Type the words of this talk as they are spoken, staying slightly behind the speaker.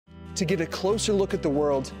to get a closer look at the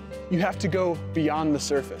world, you have to go beyond the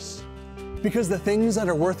surface. Because the things that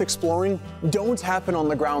are worth exploring don't happen on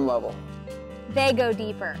the ground level. They go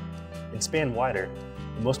deeper. And span wider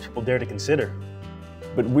than most people dare to consider.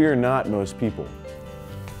 But we're not most people.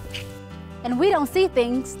 And we don't see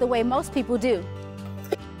things the way most people do.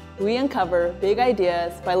 We uncover big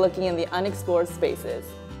ideas by looking in the unexplored spaces.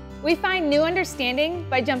 We find new understanding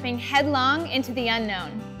by jumping headlong into the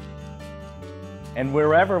unknown. And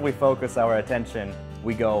wherever we focus our attention,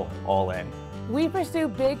 we go all in. We pursue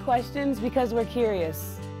big questions because we're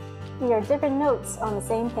curious. We are different notes on the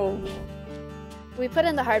same page. We put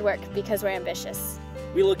in the hard work because we're ambitious.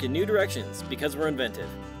 We look in new directions because we're inventive.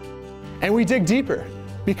 And we dig deeper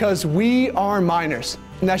because we are miners,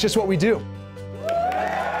 and that's just what we do.